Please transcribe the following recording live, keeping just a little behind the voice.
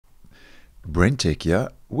BrenTech here,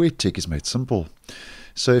 where tech is made simple.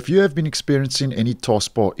 So if you have been experiencing any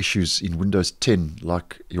taskbar issues in Windows 10,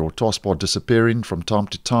 like your taskbar disappearing from time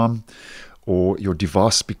to time, or your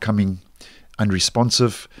device becoming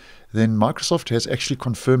unresponsive, then Microsoft has actually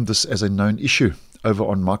confirmed this as a known issue over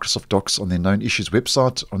on Microsoft Docs on their Known Issues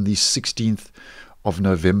website on the 16th of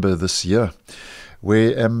November this year,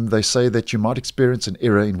 where they say that you might experience an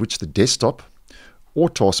error in which the desktop or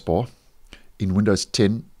taskbar in Windows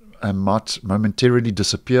 10 might momentarily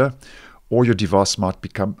disappear, or your device might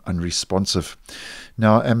become unresponsive.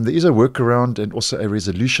 Now, there is a workaround and also a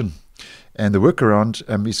resolution. And the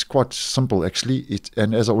workaround is quite simple, actually.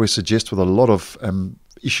 And as I always suggest with a lot of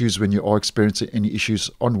issues, when you are experiencing any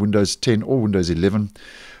issues on Windows 10 or Windows 11,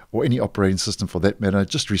 or any operating system for that matter,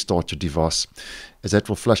 just restart your device, as that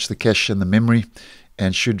will flush the cache and the memory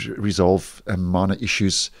and should resolve minor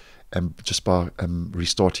issues just by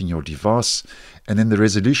restarting your device. And then the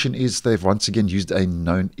resolution is they've once again used a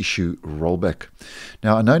known issue rollback.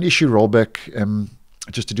 Now, a known issue rollback,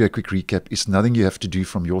 just to do a quick recap, is nothing you have to do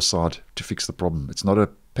from your side to fix the problem. It's not a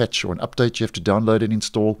patch or an update you have to download and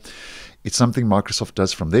install. It's something Microsoft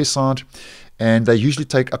does from their side, and they usually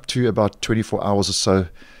take up to about 24 hours or so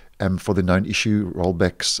for the known issue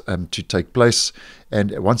rollbacks to take place.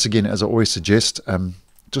 And once again, as I always suggest,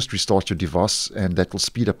 just restart your device, and that will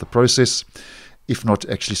speed up the process, if not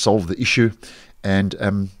actually solve the issue.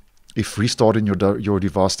 And if restarting your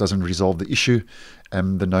device doesn't resolve the issue,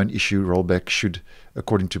 the known issue rollback should,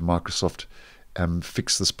 according to Microsoft,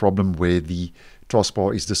 fix this problem where the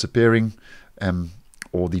taskbar is disappearing,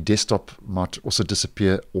 or the desktop might also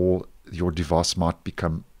disappear, or your device might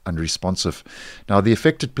become unresponsive. Now, the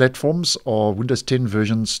affected platforms are Windows 10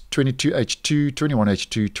 versions 22H2,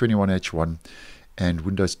 21H2, 21H1, and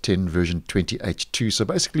Windows 10 version 20H2. So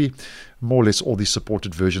basically, more or less all the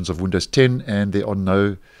supported versions of Windows 10, and there are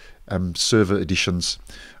no server editions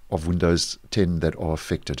of Windows 10 that are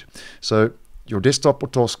affected. So your desktop or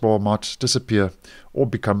taskbar might disappear or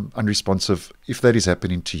become unresponsive. If that is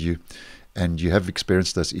happening to you and you have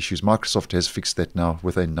experienced those issues, Microsoft has fixed that now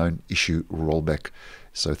with a known issue rollback.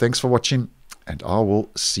 So thanks for watching, and I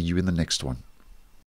will see you in the next one.